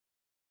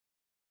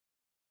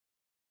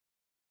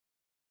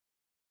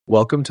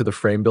Welcome to the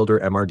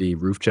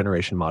FrameBuilder-MRD Roof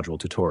Generation module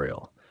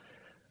tutorial.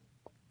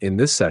 In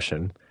this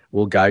session,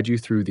 we'll guide you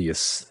through the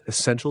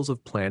essentials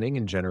of planning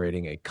and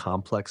generating a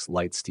complex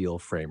light steel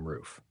frame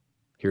roof.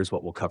 Here's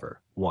what we'll cover.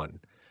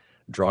 1.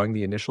 Drawing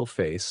the initial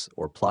face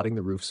or plotting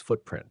the roof's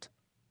footprint.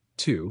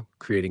 2.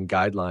 Creating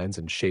guidelines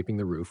and shaping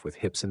the roof with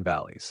hips and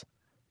valleys.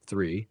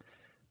 3.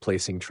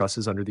 Placing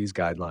trusses under these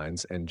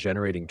guidelines and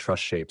generating truss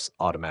shapes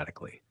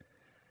automatically.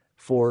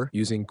 4.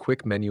 Using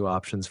quick menu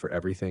options for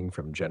everything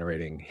from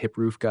generating hip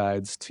roof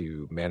guides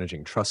to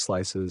managing truss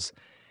slices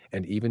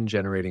and even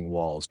generating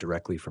walls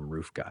directly from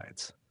roof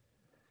guides.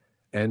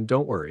 And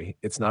don't worry,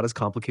 it's not as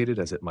complicated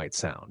as it might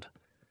sound.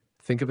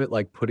 Think of it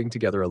like putting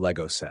together a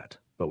Lego set,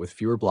 but with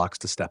fewer blocks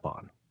to step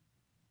on.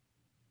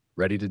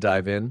 Ready to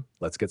dive in?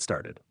 Let's get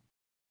started.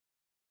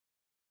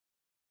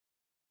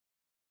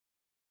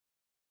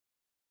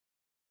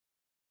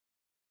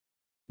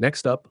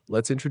 Next up,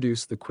 let's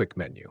introduce the quick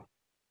menu.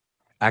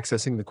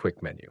 Accessing the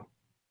quick menu.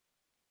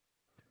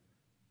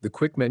 The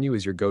quick menu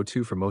is your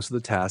go-to for most of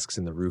the tasks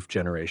in the roof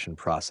generation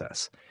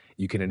process.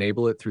 You can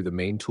enable it through the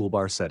main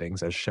toolbar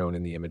settings as shown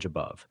in the image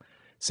above.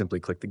 Simply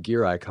click the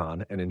gear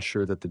icon and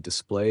ensure that the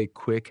Display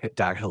Quick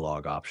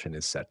Dialog option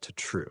is set to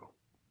True,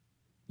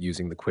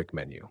 using the quick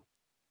menu.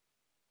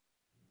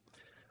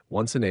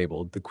 Once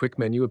enabled, the quick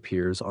menu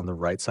appears on the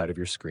right side of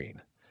your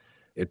screen.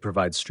 It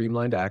provides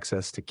streamlined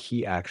access to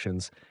key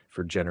actions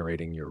for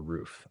generating your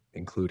roof,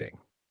 including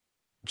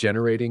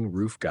generating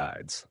roof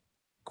guides.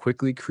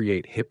 Quickly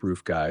create hip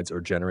roof guides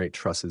or generate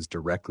trusses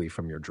directly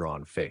from your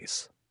drawn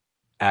face.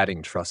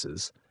 Adding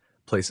trusses.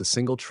 Place a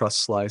single truss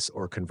slice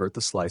or convert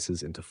the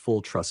slices into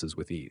full trusses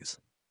with ease.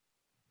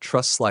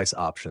 Truss slice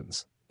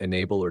options.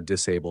 Enable or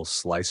disable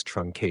slice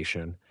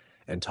truncation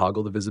and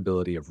toggle the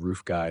visibility of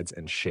roof guides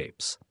and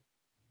shapes.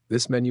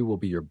 This menu will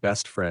be your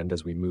best friend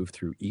as we move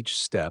through each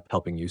step,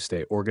 helping you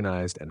stay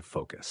organized and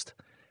focused.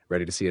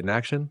 Ready to see it in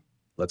action?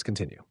 Let's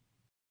continue.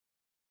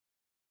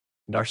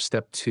 And our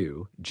step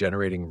 2,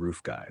 generating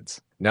roof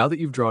guides. Now that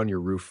you've drawn your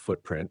roof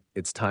footprint,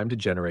 it's time to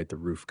generate the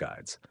roof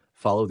guides.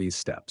 Follow these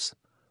steps.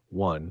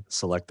 1.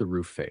 Select the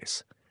roof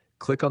face.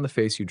 Click on the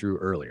face you drew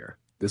earlier.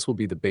 This will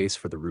be the base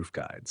for the roof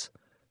guides.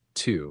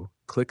 2.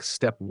 Click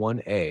Step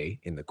 1A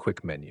in the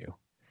Quick menu.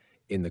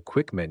 In the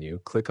Quick menu,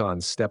 click on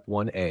Step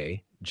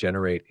 1A,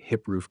 Generate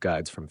Hip Roof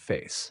Guides from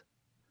Face.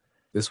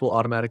 This will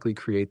automatically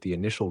create the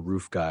initial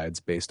roof guides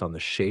based on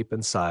the shape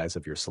and size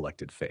of your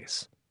selected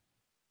face.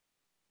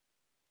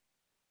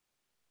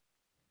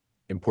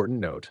 Important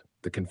note,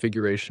 the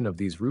configuration of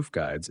these roof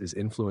guides is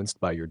influenced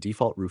by your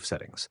default roof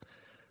settings.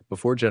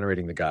 Before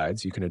generating the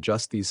guides, you can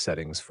adjust these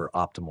settings for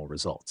optimal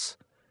results.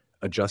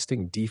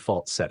 Adjusting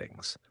default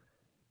settings.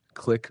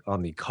 Click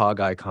on the cog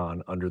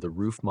icon under the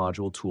roof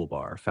module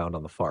toolbar found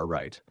on the far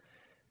right.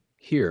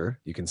 Here,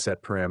 you can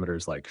set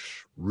parameters like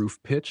roof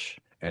pitch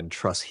and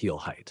truss heel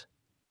height.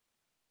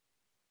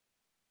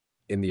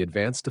 In the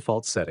advanced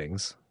default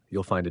settings,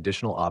 you'll find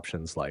additional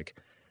options like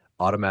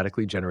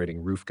automatically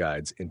generating roof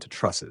guides into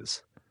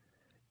trusses,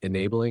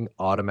 enabling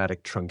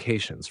automatic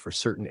truncations for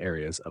certain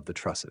areas of the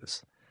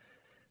trusses.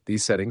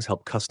 These settings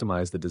help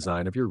customize the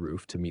design of your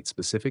roof to meet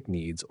specific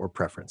needs or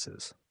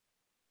preferences.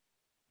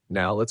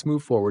 Now let's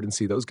move forward and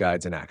see those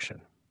guides in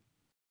action.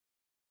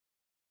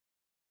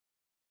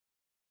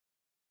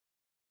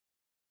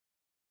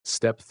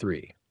 Step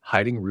 3.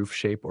 Hiding roof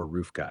shape or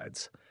roof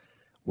guides.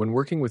 When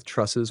working with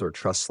trusses or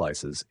truss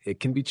slices,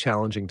 it can be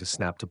challenging to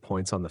snap to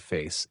points on the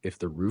face if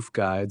the roof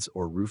guides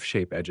or roof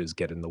shape edges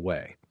get in the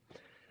way.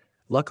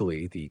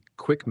 Luckily, the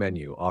Quick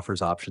menu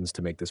offers options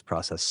to make this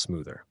process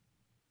smoother.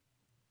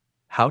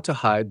 How to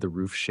hide the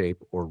roof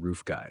shape or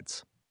roof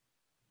guides.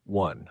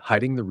 1.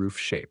 Hiding the roof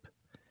shape.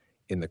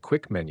 In the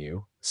Quick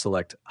menu,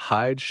 select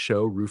Hide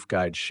Show Roof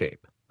Guide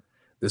Shape.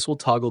 This will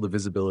toggle the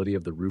visibility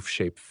of the roof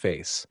shape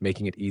face,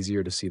 making it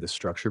easier to see the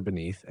structure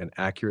beneath and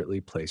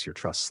accurately place your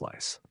truss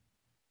slice.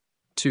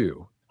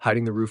 2.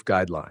 Hiding the roof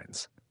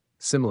guidelines.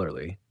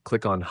 Similarly,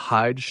 click on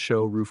Hide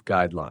Show Roof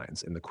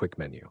Guidelines in the Quick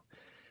menu.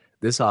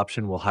 This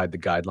option will hide the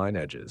guideline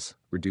edges,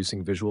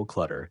 reducing visual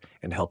clutter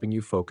and helping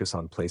you focus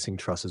on placing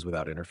trusses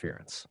without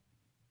interference.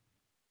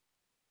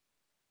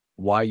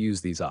 Why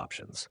use these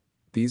options?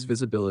 These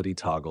visibility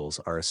toggles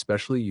are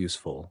especially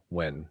useful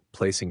when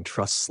placing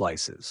truss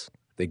slices.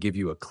 They give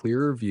you a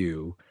clearer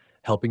view,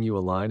 helping you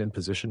align and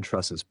position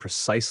trusses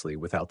precisely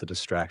without the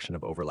distraction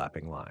of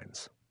overlapping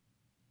lines.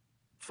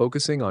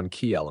 Focusing on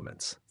key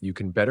elements. You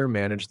can better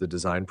manage the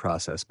design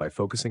process by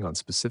focusing on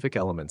specific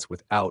elements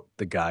without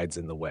the guides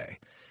in the way.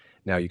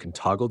 Now you can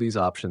toggle these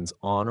options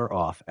on or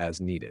off as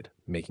needed,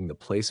 making the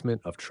placement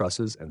of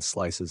trusses and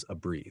slices a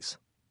breeze.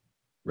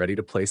 Ready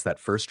to place that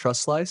first truss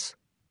slice?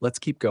 Let's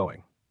keep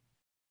going.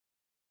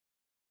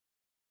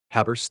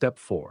 Haber Step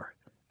 4.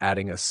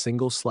 Adding a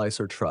single slice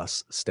or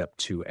truss, Step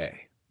 2A.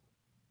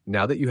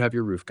 Now that you have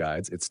your roof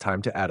guides, it's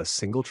time to add a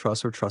single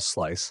truss or truss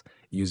slice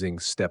using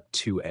Step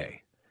 2A.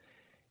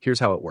 Here's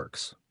how it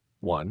works.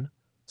 1.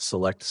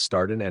 Select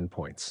Start and End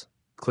points.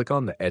 Click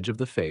on the edge of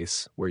the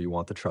face where you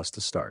want the truss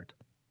to start.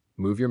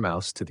 Move your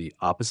mouse to the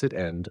opposite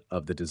end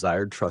of the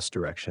desired truss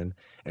direction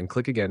and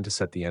click again to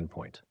set the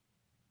endpoint.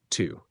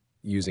 2.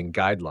 Using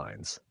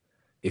guidelines.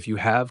 If you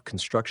have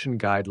construction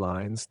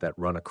guidelines that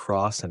run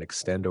across and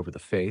extend over the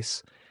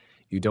face,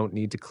 you don't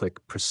need to click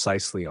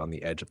precisely on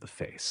the edge of the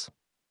face.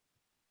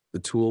 The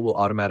tool will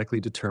automatically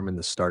determine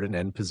the start and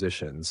end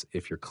positions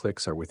if your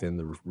clicks are within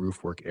the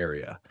roof work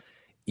area,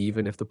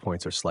 even if the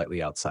points are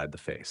slightly outside the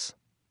face.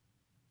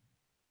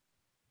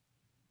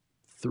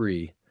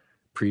 3.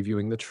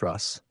 Previewing the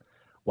truss.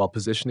 While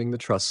positioning the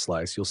truss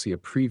slice, you'll see a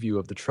preview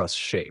of the truss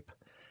shape,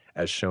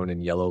 as shown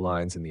in yellow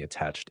lines in the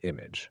attached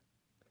image.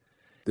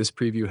 This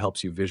preview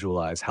helps you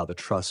visualize how the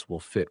truss will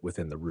fit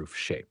within the roof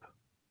shape.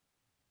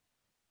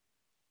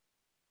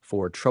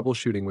 4.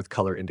 Troubleshooting with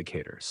color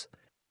indicators.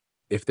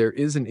 If there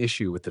is an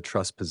issue with the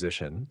truss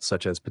position,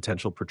 such as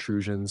potential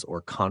protrusions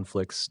or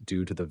conflicts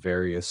due to the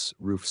various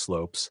roof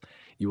slopes,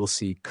 you will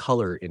see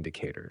color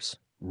indicators.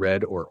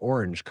 Red or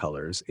orange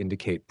colors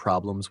indicate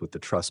problems with the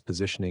truss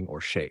positioning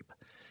or shape.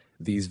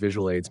 These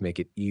visual aids make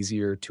it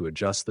easier to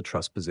adjust the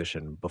truss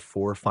position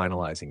before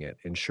finalizing it,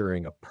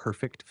 ensuring a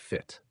perfect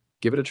fit.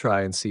 Give it a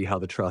try and see how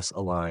the truss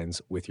aligns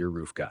with your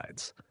roof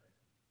guides.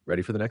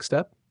 Ready for the next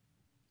step?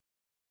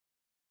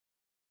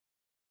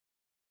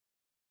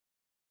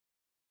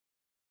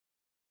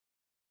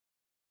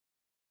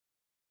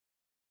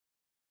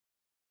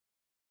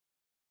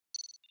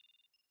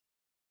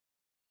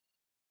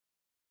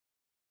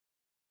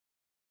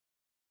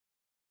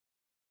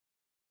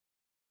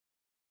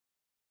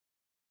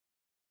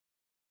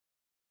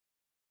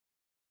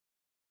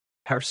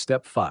 Our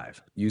step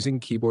 5, using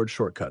keyboard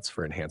shortcuts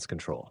for enhanced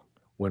control.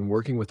 When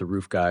working with the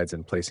roof guides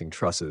and placing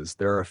trusses,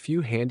 there are a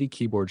few handy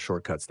keyboard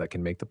shortcuts that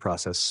can make the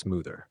process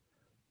smoother.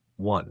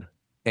 1.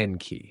 N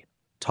key.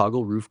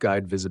 Toggle roof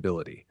guide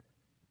visibility.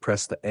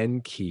 Press the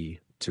N key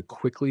to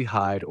quickly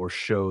hide or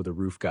show the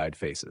roof guide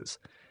faces.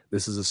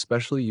 This is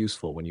especially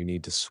useful when you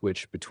need to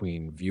switch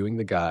between viewing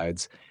the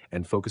guides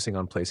and focusing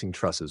on placing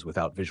trusses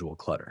without visual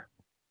clutter.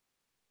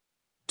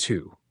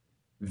 2.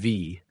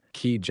 V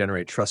key.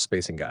 Generate truss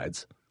spacing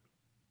guides.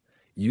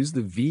 Use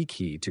the V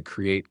key to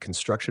create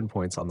construction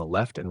points on the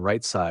left and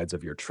right sides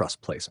of your truss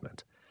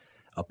placement.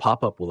 A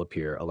pop-up will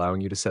appear allowing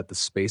you to set the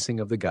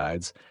spacing of the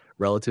guides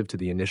relative to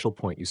the initial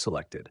point you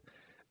selected.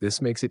 This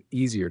makes it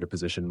easier to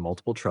position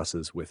multiple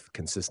trusses with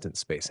consistent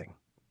spacing.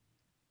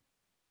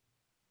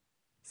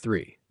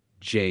 3.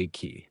 J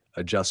key.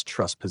 Adjust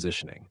truss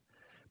positioning.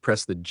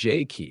 Press the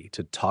J key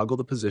to toggle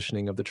the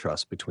positioning of the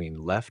truss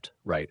between left,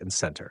 right, and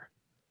center.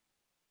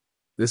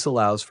 This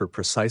allows for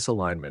precise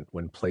alignment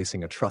when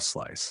placing a truss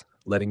slice,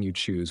 letting you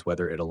choose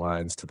whether it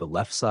aligns to the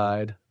left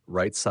side,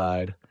 right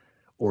side,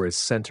 or is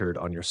centered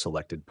on your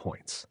selected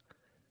points.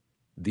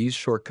 These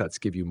shortcuts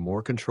give you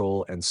more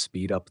control and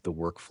speed up the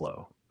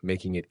workflow,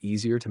 making it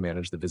easier to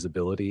manage the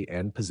visibility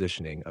and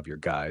positioning of your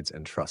guides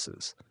and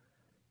trusses.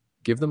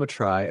 Give them a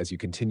try as you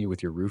continue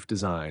with your roof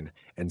design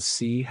and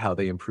see how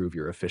they improve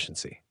your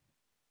efficiency.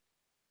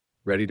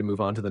 Ready to move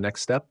on to the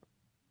next step?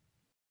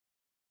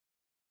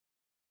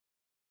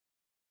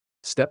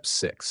 Step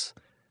 6.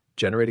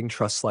 Generating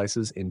truss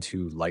slices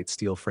into light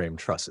steel frame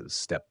trusses,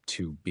 Step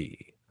 2B.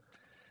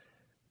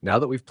 Now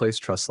that we've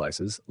placed truss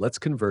slices, let's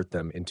convert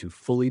them into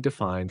fully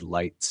defined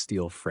light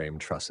steel frame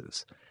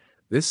trusses.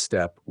 This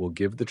step will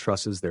give the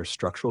trusses their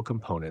structural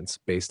components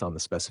based on the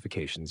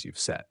specifications you've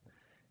set.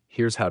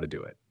 Here's how to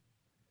do it.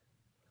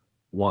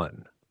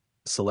 1.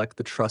 Select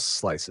the truss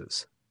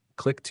slices.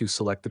 Click to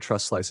select the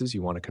truss slices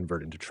you want to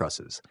convert into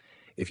trusses.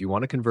 If you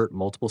want to convert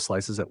multiple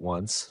slices at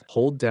once,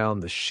 hold down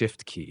the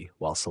Shift key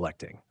while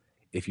selecting.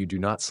 If you do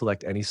not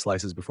select any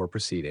slices before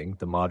proceeding,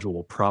 the module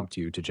will prompt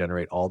you to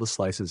generate all the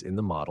slices in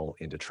the model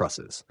into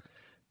trusses.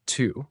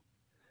 2.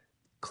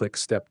 Click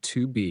Step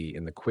 2B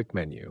in the Quick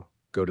menu.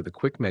 Go to the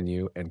Quick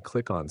menu and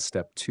click on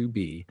Step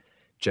 2B,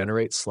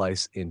 Generate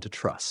Slice into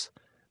Truss.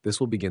 This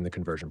will begin the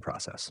conversion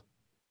process.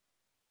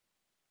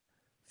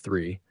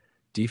 3.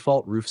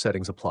 Default roof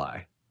settings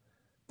apply.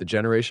 The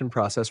generation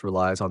process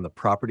relies on the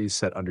properties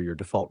set under your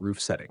default roof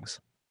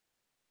settings.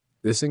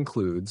 This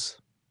includes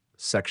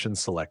section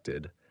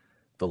selected,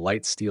 the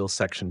light steel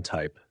section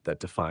type that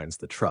defines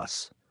the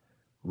truss,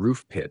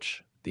 roof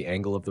pitch, the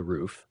angle of the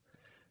roof,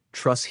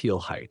 truss heel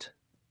height,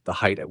 the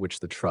height at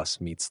which the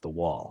truss meets the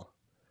wall,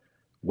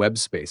 web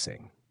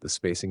spacing, the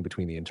spacing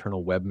between the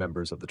internal web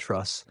members of the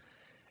truss,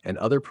 and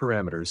other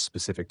parameters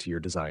specific to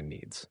your design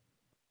needs.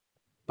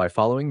 By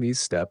following these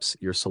steps,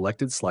 your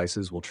selected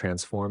slices will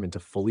transform into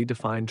fully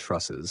defined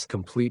trusses,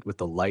 complete with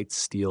the light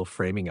steel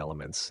framing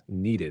elements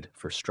needed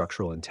for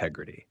structural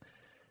integrity.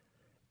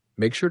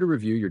 Make sure to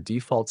review your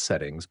default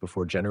settings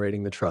before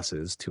generating the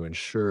trusses to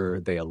ensure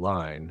they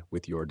align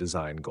with your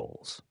design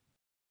goals.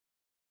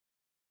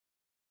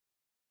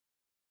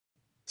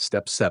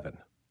 Step 7.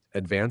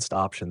 Advanced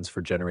options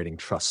for generating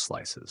truss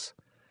slices.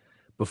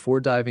 Before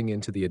diving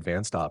into the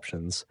advanced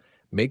options,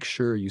 make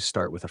sure you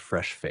start with a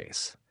fresh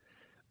face.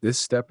 This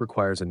step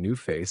requires a new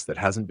face that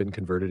hasn't been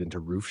converted into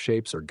roof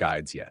shapes or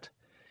guides yet.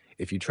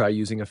 If you try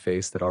using a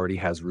face that already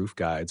has roof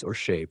guides or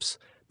shapes,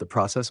 the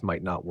process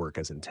might not work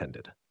as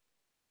intended.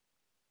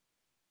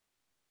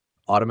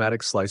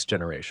 Automatic slice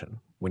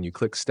generation. When you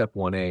click Step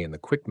 1A in the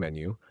Quick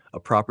menu, a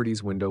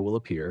Properties window will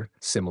appear,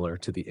 similar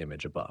to the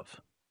image above.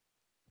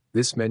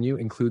 This menu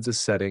includes a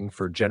setting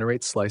for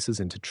Generate Slices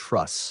into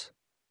Truss.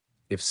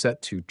 If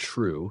set to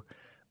True,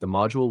 the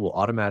module will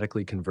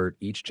automatically convert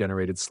each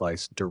generated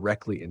slice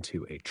directly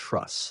into a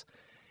truss.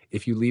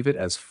 If you leave it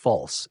as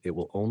false, it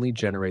will only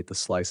generate the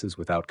slices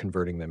without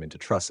converting them into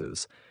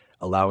trusses,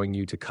 allowing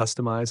you to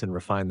customize and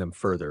refine them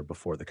further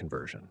before the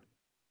conversion.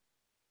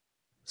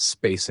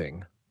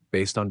 Spacing.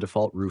 Based on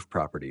default roof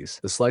properties,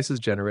 the slices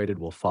generated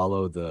will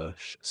follow the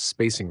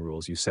spacing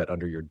rules you set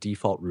under your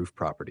default roof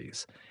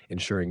properties,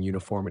 ensuring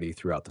uniformity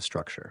throughout the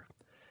structure.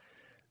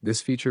 This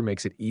feature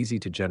makes it easy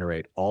to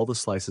generate all the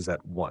slices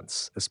at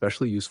once,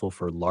 especially useful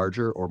for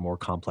larger or more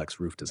complex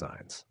roof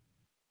designs.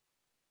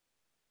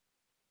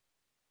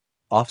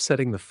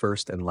 Offsetting the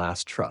first and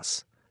last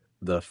truss.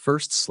 The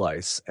first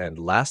slice and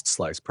last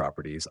slice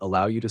properties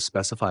allow you to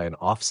specify an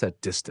offset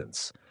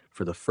distance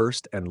for the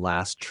first and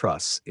last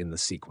truss in the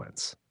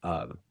sequence.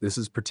 This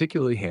is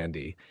particularly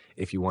handy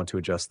if you want to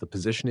adjust the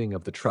positioning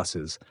of the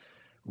trusses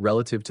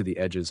relative to the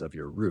edges of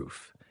your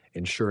roof,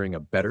 ensuring a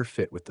better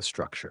fit with the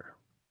structure.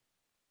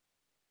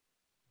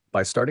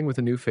 By starting with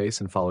a new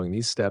face and following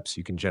these steps,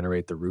 you can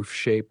generate the roof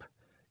shape,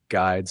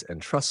 guides, and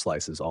truss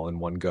slices all in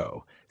one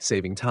go,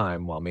 saving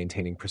time while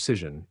maintaining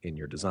precision in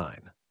your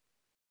design.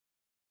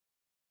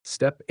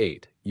 Step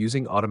 8.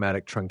 Using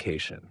automatic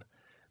truncation.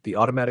 The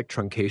automatic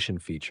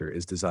truncation feature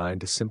is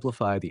designed to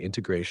simplify the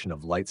integration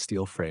of light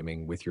steel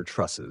framing with your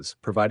trusses,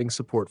 providing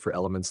support for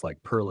elements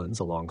like purlins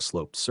along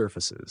sloped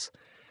surfaces.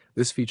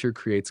 This feature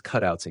creates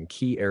cutouts in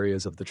key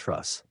areas of the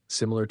truss,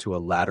 similar to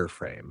a ladder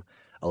frame,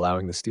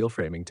 allowing the steel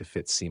framing to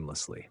fit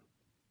seamlessly.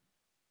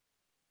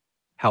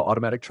 How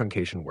automatic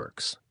truncation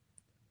works.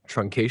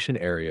 Truncation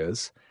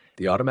areas.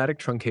 The automatic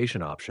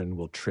truncation option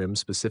will trim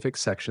specific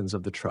sections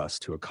of the truss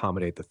to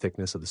accommodate the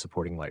thickness of the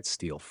supporting light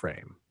steel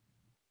frame.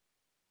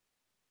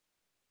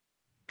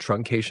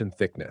 Truncation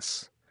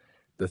thickness.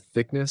 The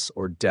thickness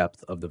or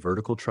depth of the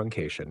vertical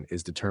truncation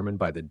is determined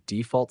by the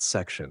default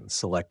section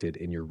selected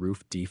in your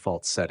roof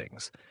default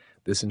settings.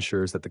 This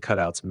ensures that the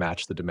cutouts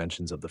match the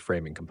dimensions of the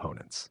framing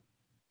components.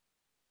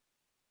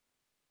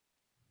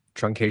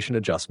 Truncation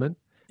adjustment.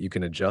 You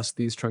can adjust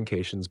these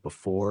truncations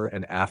before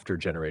and after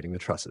generating the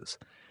trusses.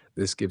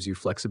 This gives you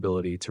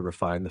flexibility to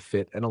refine the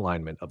fit and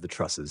alignment of the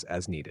trusses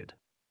as needed.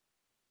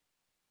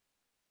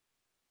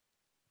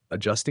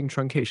 Adjusting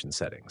truncation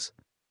settings.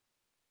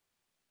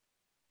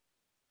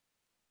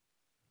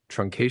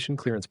 Truncation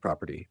clearance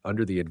property.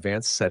 Under the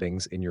advanced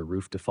settings in your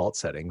roof default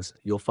settings,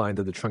 you'll find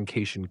the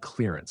truncation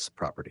clearance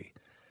property.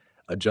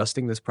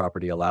 Adjusting this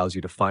property allows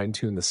you to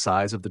fine-tune the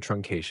size of the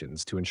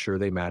truncations to ensure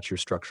they match your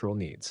structural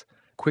needs.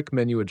 Quick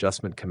menu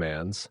adjustment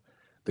commands.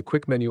 The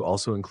quick menu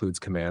also includes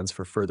commands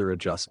for further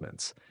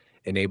adjustments,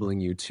 enabling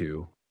you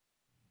to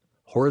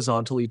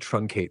horizontally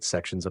truncate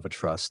sections of a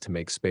truss to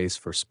make space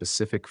for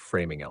specific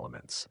framing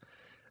elements,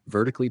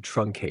 vertically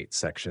truncate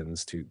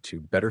sections to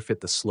better fit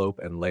the slope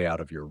and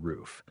layout of your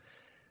roof.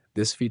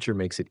 This feature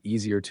makes it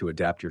easier to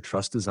adapt your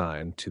truss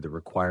design to the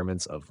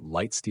requirements of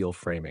light steel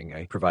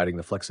framing, providing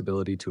the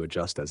flexibility to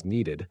adjust as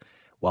needed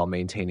while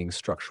maintaining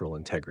structural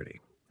integrity.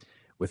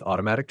 With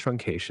automatic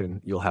truncation,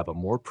 you'll have a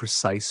more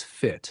precise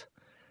fit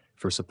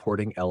for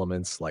supporting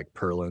elements like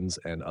purlins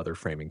and other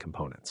framing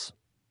components.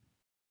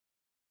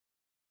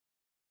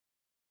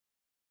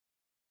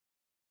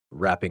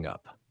 Wrapping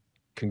up.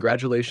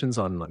 Congratulations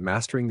on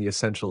mastering the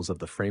essentials of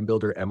the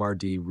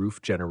FrameBuilder-MRD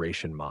Roof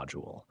Generation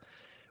module.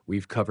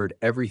 We've covered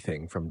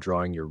everything from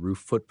drawing your roof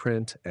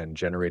footprint and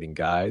generating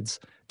guides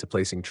to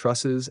placing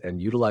trusses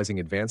and utilizing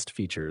advanced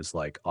features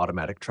like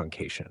automatic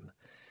truncation.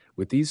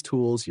 With these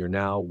tools, you're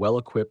now well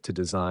equipped to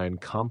design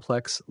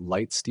complex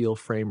light steel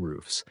frame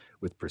roofs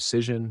with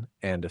precision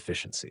and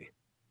efficiency.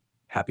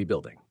 Happy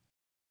building!